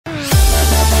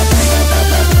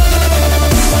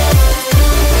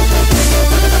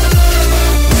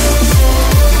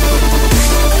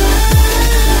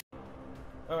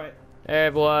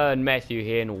everyone, Matthew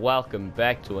here, and welcome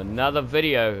back to another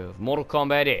video of Mortal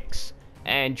Kombat X.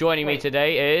 And joining me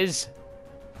today is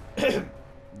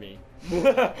me.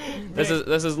 This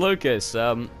is Lucas.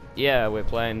 Yeah, we're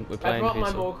playing. I brought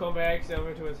my Mortal Kombat X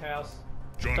over to his house.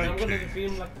 I'm gonna defeat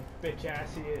him like the bitch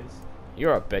ass he is.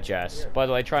 You're a bitch ass. By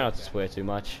the way, try not to swear too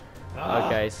much.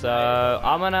 Okay, so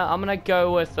I'm gonna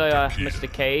go with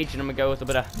Mr. Cage, and I'm gonna go with a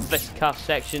bit of fist cuff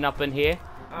section up in here.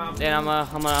 Then I'm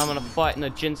gonna fight in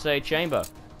the Jinsei chamber.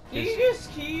 Can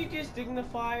you just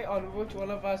dignify on which one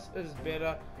of us is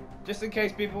better, just in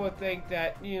case people would think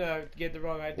that, you know, get the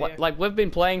wrong idea. Like we've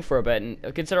been playing for a bit,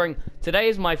 and considering today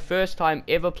is my first time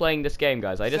ever playing this game,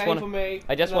 guys, I just want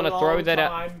to throw that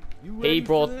out. He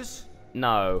brought this?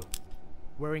 No.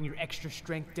 Wearing your extra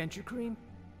strength denture cream?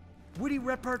 Witty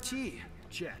repartee.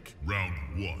 Check. Round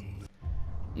 1.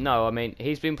 No, I mean,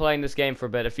 he's been playing this game for a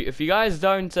bit. If you guys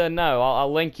don't know,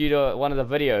 I'll link you to one of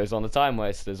the videos on the Time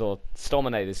Wasters or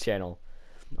Storminator's channel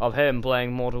of him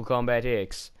playing Mortal Kombat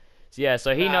X. So, yeah,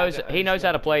 so he knows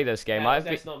how to play this game.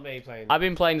 That's not me playing. I've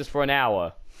been playing this for an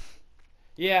hour.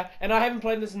 Yeah, and I haven't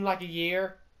played this in like a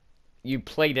year. You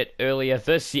played it earlier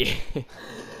this year.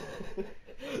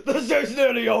 This is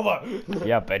nearly over.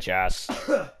 Yeah, bitch ass.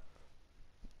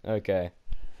 Okay.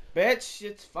 Bitch,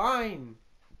 it's fine.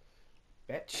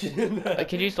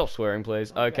 Can you stop swearing,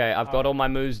 please? Okay, I've got all my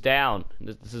moves down.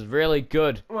 This is really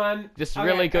good. This is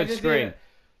really good screen.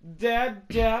 Fuck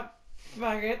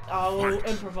it, I will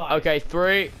improvise. Okay,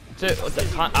 3, 2,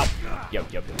 oh, yo,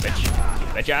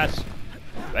 bitch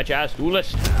ass,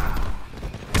 duelist.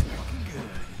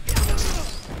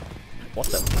 What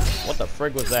the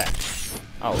frig was that?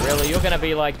 Oh, really? You're gonna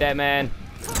be like that, man?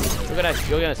 You're gonna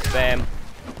spam.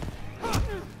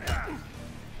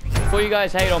 Before you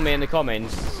guys hate on me in the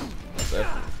comments,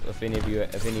 if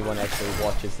anyone actually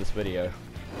watches this video,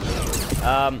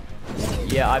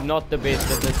 yeah, I'm not the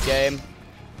best at this game,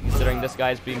 considering this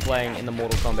guy's been playing in the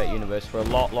Mortal Kombat universe for a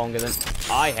lot longer than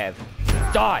I have.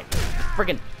 Die!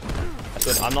 Friggin'! That's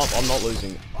good. I'm not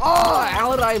losing. Oh,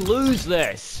 how did I lose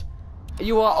this?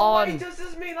 You are on. Wait, does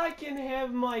this mean I can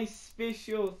have my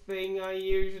special thing I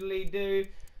usually do?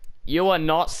 You are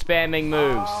not spamming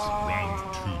moves.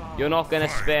 You're not gonna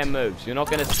spam moves. You're not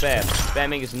gonna spam.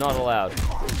 Spamming is not allowed.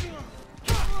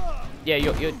 Yeah,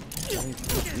 you're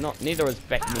not. Neither is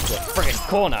backing into a friggin'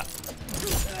 corner.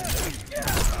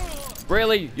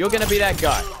 Really? You're gonna be that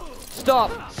guy?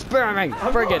 Stop spamming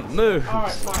friggin' moves.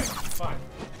 Alright,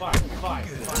 fine.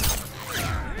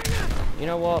 You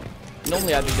know what?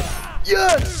 Normally I'd be just.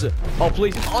 Yes! Oh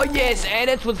please! Oh yes! And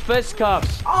it's with fist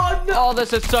cuffs. Oh no! Oh,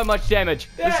 this is so much damage.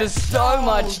 This is so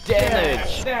much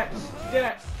damage.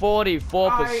 That's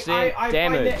 44% I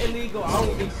damage. find that illegal. I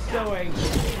will be so angry.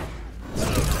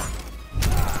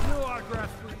 No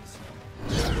autograph, please.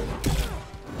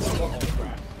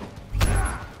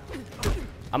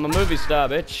 I'm a movie star,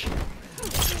 bitch.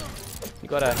 You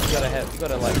gotta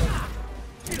like.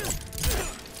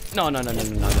 No.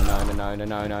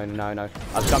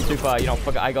 I've come too far. You know,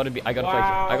 fuck it. I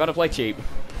gotta play cheap.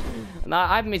 No,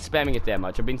 I haven't been spamming it that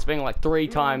much. I've been spamming like 3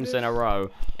 times in a row,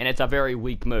 and it's a very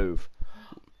weak move.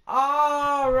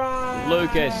 Alright.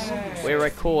 Lucas, we're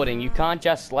recording. You can't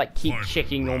just like keep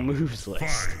checking your moves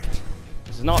list.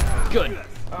 This is not good.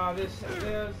 This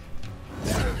is.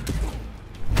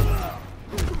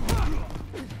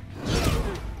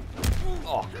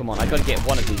 Oh, come on. I gotta get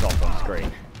one of these off on screen.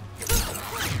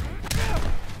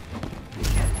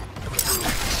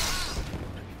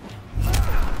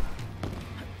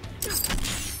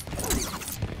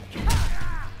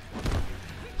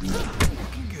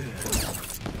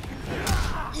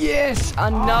 Yes,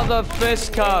 another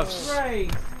fist cuffs.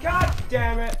 God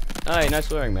damn it. Hey, no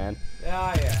swearing, man.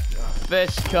 Oh yeah.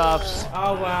 Fist cuffs.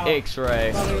 Oh wow.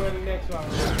 X-ray. Next one.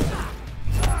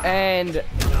 And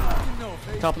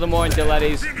top of the morning, dear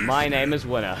ladies. My name is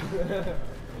Winner.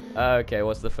 Okay,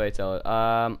 what's the fatality?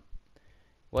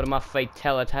 What are my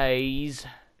fatalities?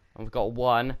 I've got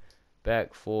 1.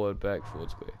 Back, forward,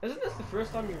 square. Isn't this the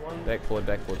first time you won? Back, forward,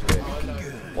 square. Oh, no.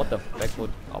 What the back,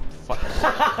 forward? Oh, fuck.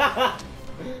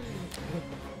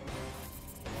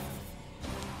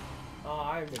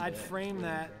 I'd frame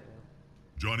that.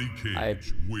 Johnny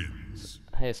Cage wins.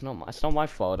 Hey, it's not my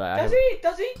fault. Does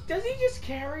he just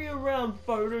carry around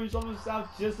photos of himself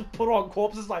just to put on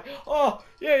corpses like, oh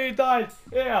yeah, you died,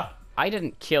 yeah. I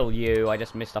didn't kill you. I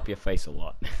just messed up your face a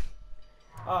lot.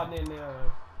 Oh no.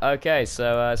 Okay,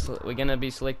 so we're gonna be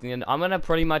selecting. I'm gonna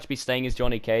pretty much be staying as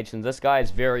Johnny Cage, and this guy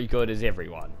is very good as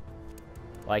everyone.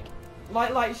 Like,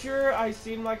 Like, sure, I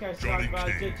seem like I Johnny suck, but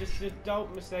Cage. just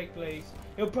don't mistake, please.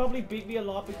 He'll probably beat me a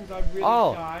lot because I really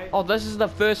shy. Oh, this is the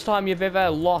first time you've ever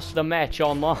lost a match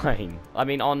online. I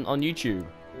mean, on YouTube.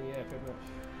 Yeah, pretty much.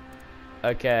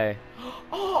 Okay.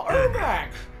 Oh, Ermac!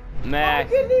 Mac. I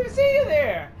couldn't even see you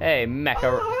there! Hey,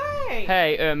 Macaroni. Oh, hey!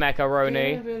 Hey,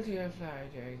 Macaroni.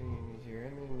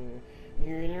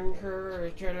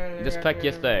 Just pick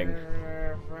your thing.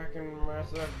 Frickin'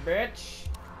 massive bitch.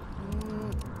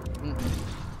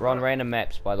 We're on random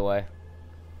maps, by the way.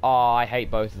 Oh, I hate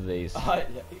both of these. I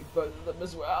hate both of them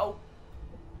as well.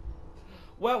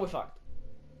 Well, we're fucked.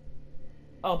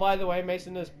 Oh, by the way,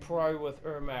 Mason is pro with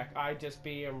Ermac. I just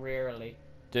beat him rarely.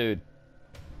 Dude,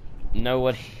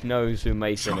 nobody knows who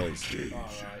Mason is.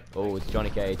 Alright. Oh, it's Johnny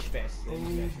Cage. Best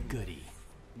information. Goody.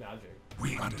 Now, dude.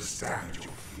 We understand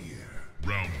your fear.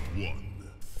 Round 1.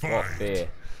 What Fight. fear?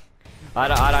 I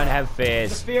don't have The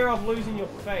fears. fear of losing your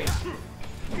face.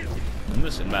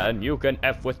 Listen, man, you can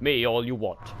F with me all you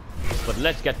want. But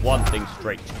let's get one thing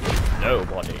straight.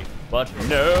 Nobody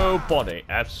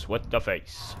F's with the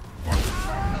face.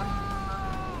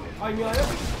 I mean, I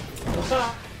don't.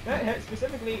 That hit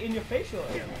specifically in your facial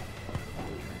area.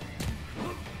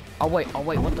 Oh wait,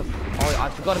 what the oh, I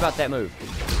forgot about that move.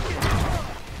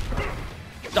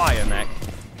 Die, Mac.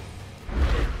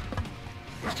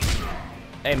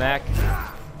 Hey, Mac.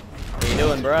 How you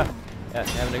doing, bruh? Yeah,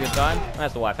 having a good time?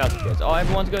 That's the wife. How's the kids? Oh,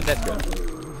 everyone's good? That's good.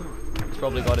 He's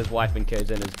probably got his wife and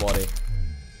kids in his body.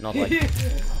 Not like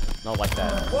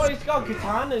that. Well, he's got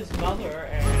Katana's mother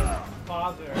and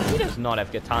father. He does not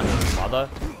have Katana's mother.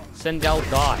 Sindel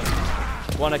died.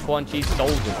 One of Quan Chi's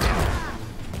soldiers.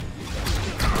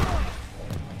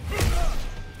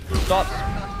 Stop.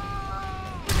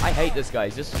 I hate this guy.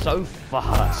 He's just so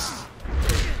fast.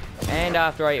 And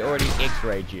after I already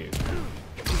X-rayed you.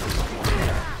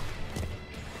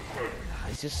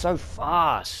 He's just so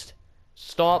fast.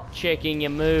 Stop checking your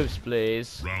moves,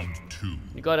 please. Round 2.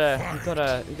 You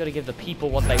gotta give the people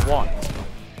what they want.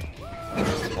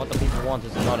 What the people want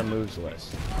is not a moves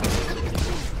list.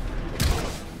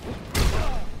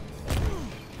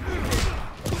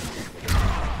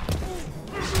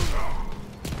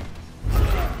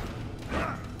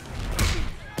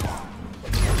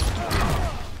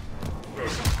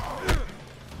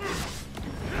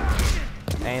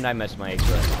 And I missed my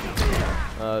X-ray.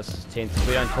 Oh, this is tense.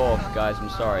 We don't talk, guys. I'm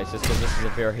sorry. It's just because this is a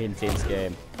very intense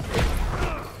game.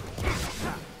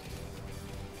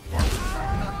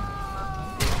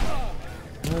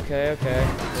 Okay.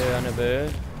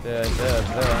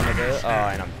 Oh,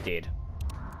 and I'm dead.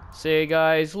 See,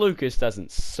 guys, Lucas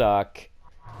doesn't suck.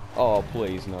 Oh,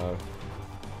 please, no.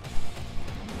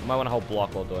 Might want to hold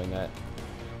block while doing that.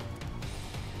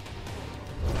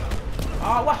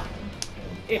 Oh, wow.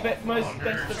 If it was,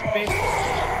 that's the best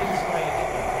X-ray.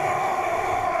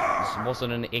 This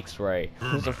wasn't an X-ray.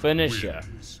 It was a finisher.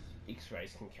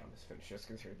 X-rays can count as finishers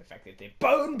considering the fact that they're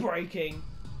bone breaking,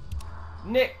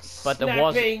 neck But there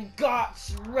snapping,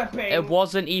 guts ripping. It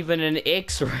wasn't even an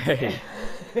X-ray.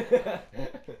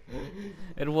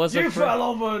 It was You a fell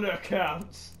over an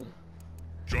account.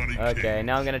 Johnny Okay, Cage.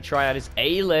 now I'm gonna try out his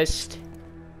A-list.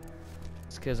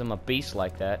 It's because I'm a beast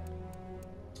like that.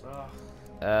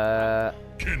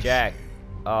 Jack.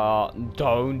 Don't,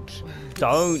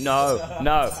 no,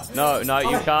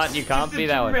 you can't be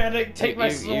that one. Take my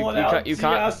sword out. You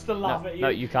can't. Just to laugh at you. No,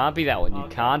 you can't be that one. You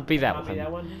Okay. can't be that Can't be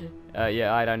that one. one.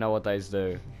 Yeah, I don't know what those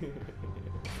do.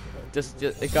 Just,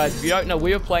 guys, if you don't know,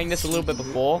 we were playing this a little bit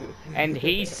before, and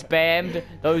he spammed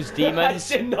those I demons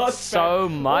did not so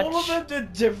spam. much All of them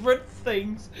did different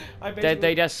things. that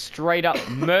they just straight up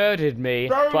murdered me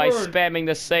Bro. by spamming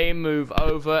the same move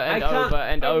over and over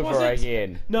and over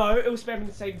again. No, it was spamming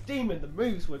the same demon. The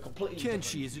moves were completely different.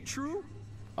 Kenshi, is it true?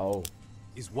 Oh.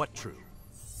 Is what true?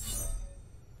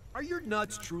 Are your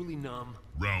nuts truly numb?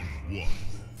 Round 1.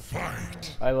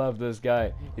 Fight. I love this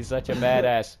guy. He's such a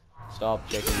badass. Stop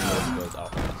checking those. Oh,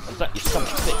 you son of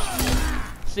a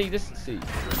bitch. See,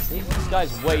 this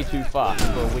guy's way too fast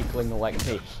for a weakling like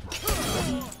me.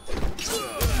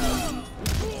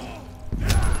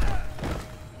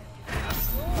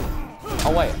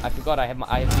 Oh wait, I forgot I have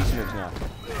these moves now.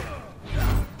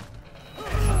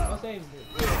 What's that even do?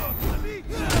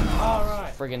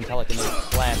 Alright. Friggin' telekinetic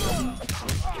slam.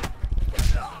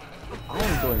 I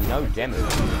am doing no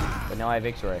damage, but now I have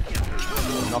X-ray.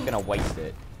 I'm not gonna waste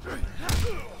it.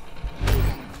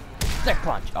 Dick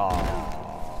punch!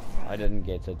 Oh, I didn't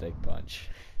get a dick punch.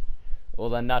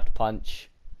 Or the nut punch,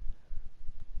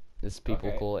 as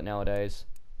people call it nowadays.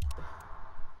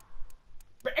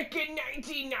 Back in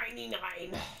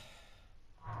 1999,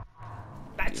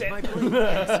 That's it. My brain.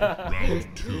 Round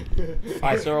 2.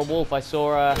 I saw a wolf. I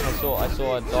saw a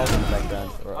dog in the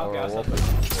background. Or a wolf.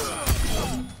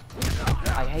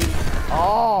 I hate.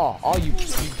 Oh, did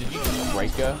you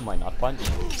break her? My nut punch.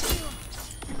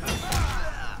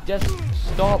 Just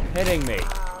stop hitting me.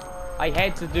 I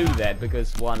had to do that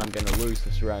because one, I'm gonna lose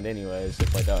this round anyways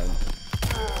if I don't.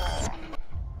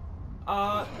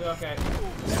 Okay.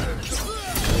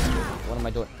 What am I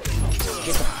doing?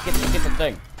 Get the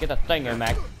thing. Get the thing,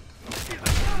 Mac.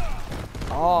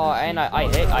 Oh, and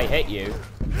I hit you.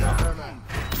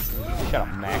 Shut up,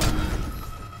 Mac.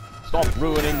 Stop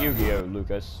ruining Yu-Gi-Oh,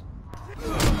 Lucas.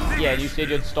 Yeah, you said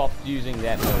you'd stop using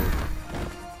that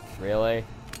move. Really?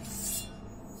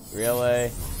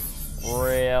 Really?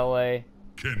 Really?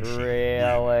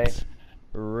 Really?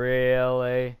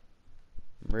 Really?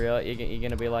 Really? You're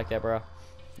gonna be like that, bro?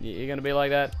 You're gonna be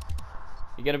like that?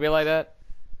 You're gonna be like that?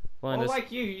 Well,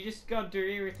 like you just gotta do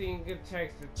everything in good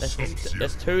taste.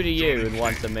 That's 2 to you and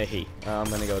 1 to me. I'm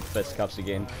gonna go with fisticuffs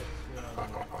again.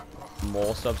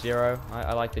 More Sub-Zero.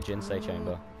 I like the Jinsei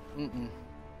chamber.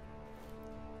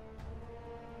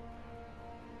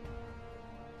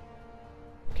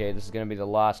 Okay, this is gonna be the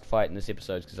last fight in this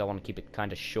episode because I want to keep it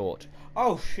kind of short.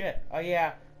 Oh shit! Oh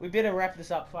yeah, we better wrap this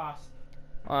up fast.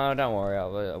 Don't worry,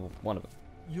 one of them.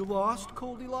 You lost,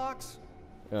 Goldilocks?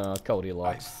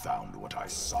 Goldilocks. I found what I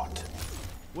sought.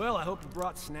 Well, I hope you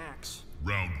brought snacks.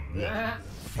 Round 1.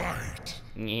 Fight.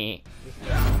 Nyeh.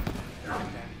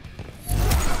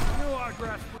 No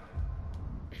autographs.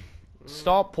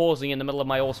 Stop pausing in the middle of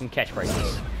my awesome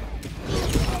catchphrases.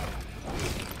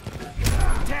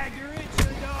 Tag your itch,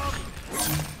 dog.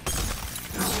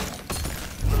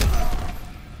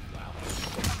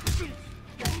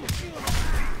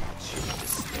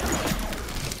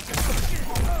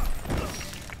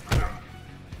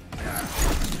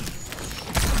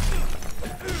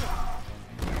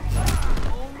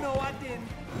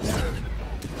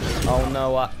 Oh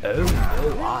no,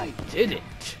 I did it.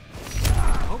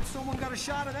 Hope someone got a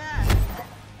shot of that.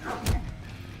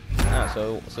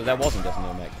 Oh, so that wasn't just an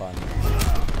Olmec pun.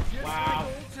 Wow.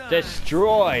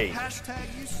 Destroy.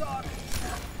 Hashtag you suck.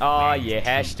 Oh yeah,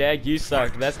 hashtag you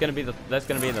suck. That's gonna be in the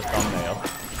thumbnail.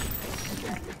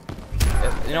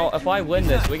 You know, if I win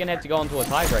this, we're gonna have to go into a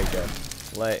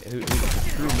tiebreaker. Like, who's the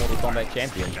true Mortal Kombat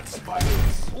champion?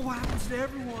 What happens to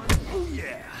everyone? Oh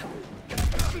yeah.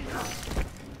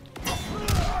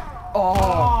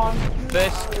 Oh,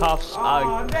 fist cuffs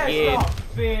That's again. not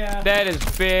fair. That is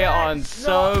fair on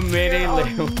so many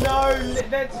levels.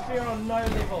 That's fair on no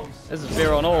levels. This is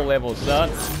fair on all levels, son.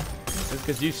 It's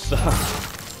because you suck.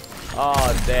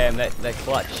 Oh damn, that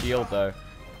clutch shield though.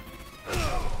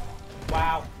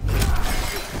 Wow.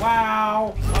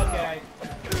 Wow. Okay.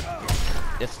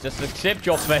 Just accept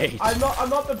your fate. I'm not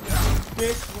the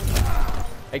best one.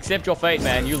 Accept your fate,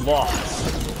 man. You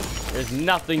lost. There's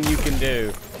nothing you can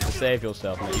do to save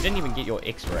yourself, man. You didn't even get your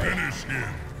X-ray.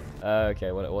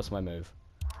 Okay, what's my move?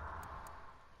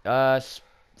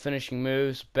 Finishing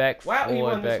moves. Back, Wow, you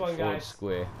forward, won this back, one, forward, guys.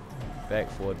 square. Back,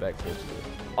 forward, square.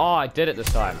 Oh, I did it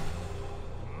this time.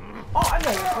 Oh, I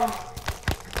know this one.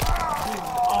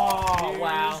 Oh,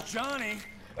 wow. Johnny.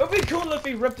 It would be cool if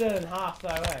he ripped it in half, though,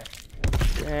 eh?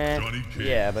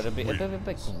 Yeah, but it'd be a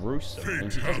bit gruesome. I mean,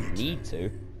 he doesn't need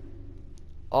to.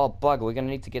 Oh, bugger, we're gonna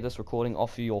need to get this recording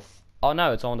off of your... Oh,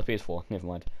 no, it's on the PS4. Never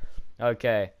mind.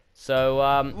 Okay, so,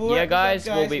 yeah, guys,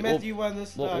 we'll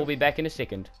be back in a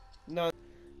second. No.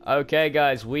 Okay,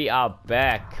 guys, we are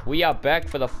back. We are back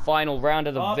for the final round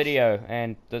of the video,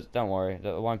 and don't worry,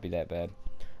 it won't be that bad.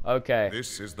 Okay.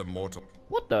 This is the mortal.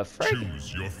 What the frick?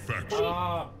 Choose your faction.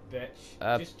 Ah,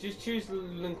 bitch. Just choose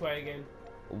Lin Kuei again.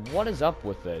 What is up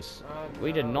with this?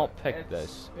 We did not pick it's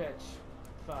this. Bitch.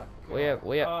 Fuck. We're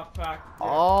Oh, fuck.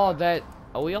 Oh, that...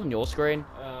 Are we on your screen?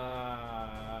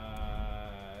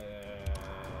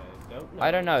 Don't know.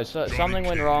 I don't know. So something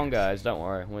went wrong, guys. Don't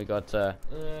worry. We got. I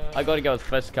got to go with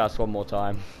Fistcuffs one more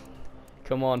time.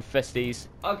 Come on, fisties.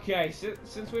 Okay,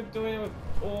 since we're doing it with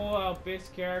all our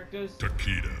best characters.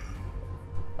 Takeda.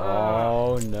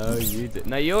 Oh no, you did.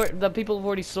 No, the people have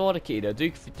already saw Takeda.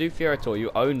 Do Firator.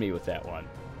 You own me with that one.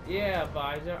 Yeah, but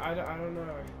I don't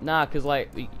know. Nah, cause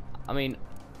like, I mean,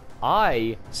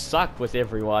 I suck with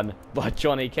everyone but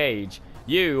Johnny Cage.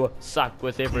 You suck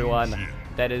with everyone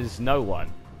that is no one.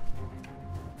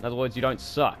 In other words, you don't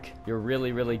suck. You're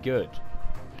really, really good.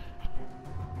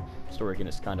 Still reckon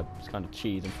it's kind of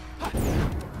cheating.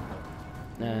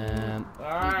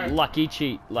 Alright. Lucky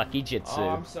Jitsu. Oh,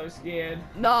 I'm so scared.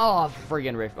 No,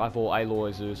 friggin' ref. I thought I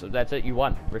always lose. That's it. You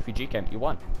won. Refugee camp. You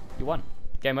won. You won.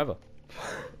 Game over.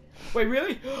 Wait,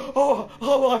 really? Oh,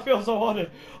 I feel so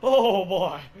honored. Oh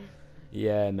boy.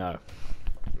 Yeah, no.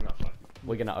 Not fun.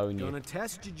 We're gonna own you. Gonna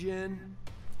test you, Jin.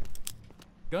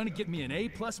 Gonna get me an A++.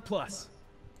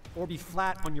 Or be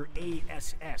flat on your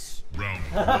ASS. Round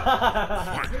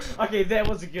Okay, that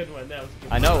was a good one. That was a good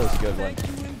one. I know it was a good one.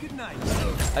 Thank you and good night.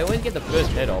 I always get the first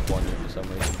hit off on you for some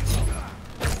reason.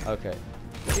 Okay.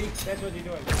 See, that's what you're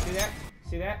doing. See that?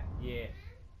 See that? Yeah.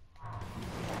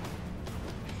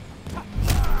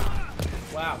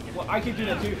 Wow. Well, I can do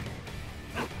that too.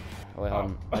 Oh, wait, hold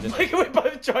on. I just... Like we're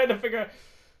both trying to figure out.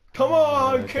 Come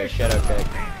on, Okay, Kish. Shadow Kick.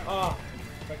 Oh.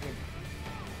 Fucking.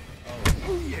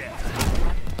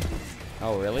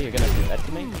 Oh, really? You're gonna do that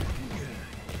to me?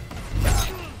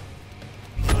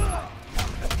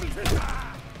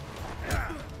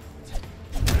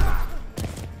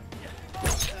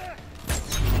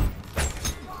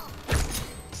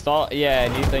 Stop. Yeah,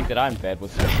 and you think that I'm bad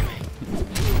with filming.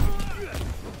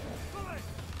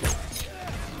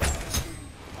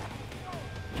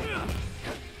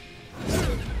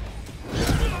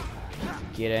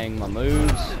 Getting my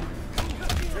moves.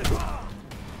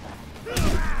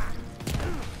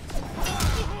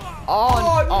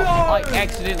 Oh, no! I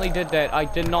accidentally did that. I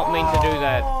did not mean to do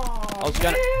that. I was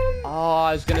gonna. Oh,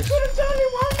 I was gonna.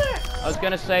 I was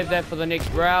gonna save that for the next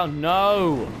round.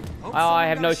 No. Oh, I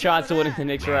have no chance of winning the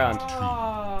next round.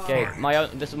 Okay,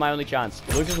 this is my only chance.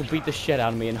 Lucas will beat the shit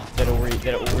out of me enough that it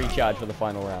will recharge for the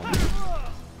final round.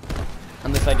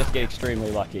 Unless I just get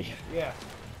extremely lucky. Yeah.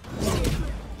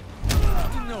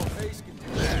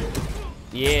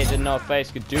 Yeah, didn't know if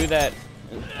Face could do that.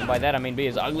 And by that I mean be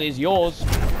as ugly as yours.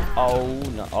 Oh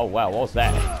no. Oh wow, what was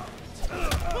that?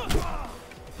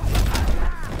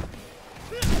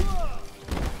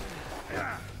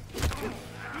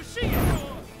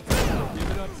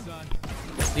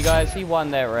 See guys, he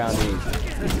won that round easy.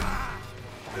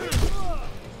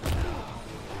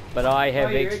 But I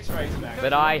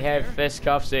have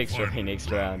Fistcuffs X-ray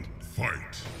next round.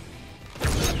 fight.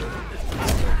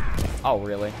 Oh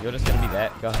really? You're just gonna be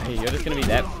that guy? You're just gonna be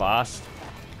that fast?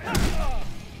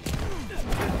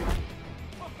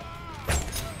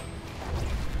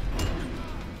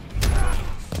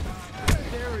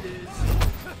 There it is.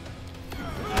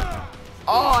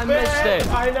 Oh, I missed it!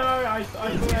 I know, I saw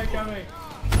that coming.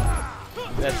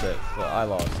 That's it. Well, I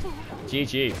lost.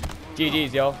 GG.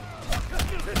 GG's, yo.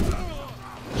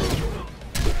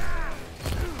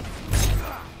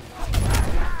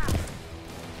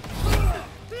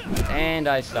 And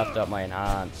I stuffed up my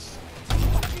enhance.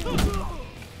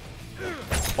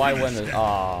 If I win this,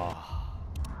 oh.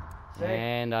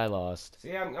 And I lost.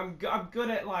 See, I'm good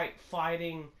at like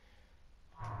fighting.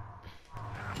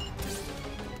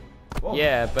 Well,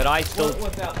 Yeah, but I still.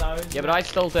 without those. Yeah, but I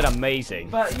still did amazing.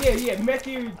 But yeah,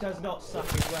 Matthew does not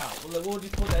suck as well. We'll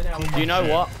just put that out. Do you know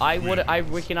what? I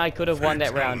reckon I could have won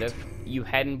that round if you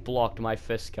hadn't blocked my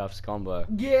Fistcuffs combo.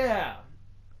 Yeah.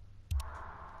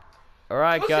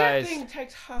 Alright, guys. That thing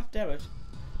takes half damage.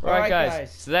 Alright,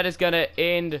 guys. So that is gonna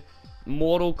end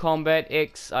Mortal Kombat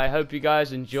X. I hope you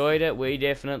guys enjoyed it. We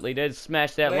definitely did.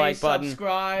 Smash that like button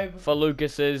subscribe for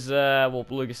Lucas's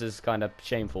Lucas's kind of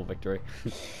shameful victory.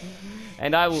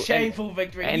 And I will shameful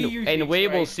victory. And we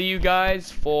will see you guys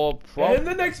for in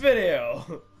the next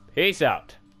video. Peace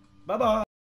out. Bye bye.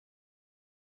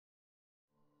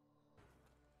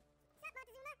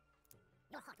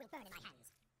 Your heart will burn in my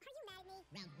hands. Are you mad at me?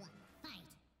 Round 1.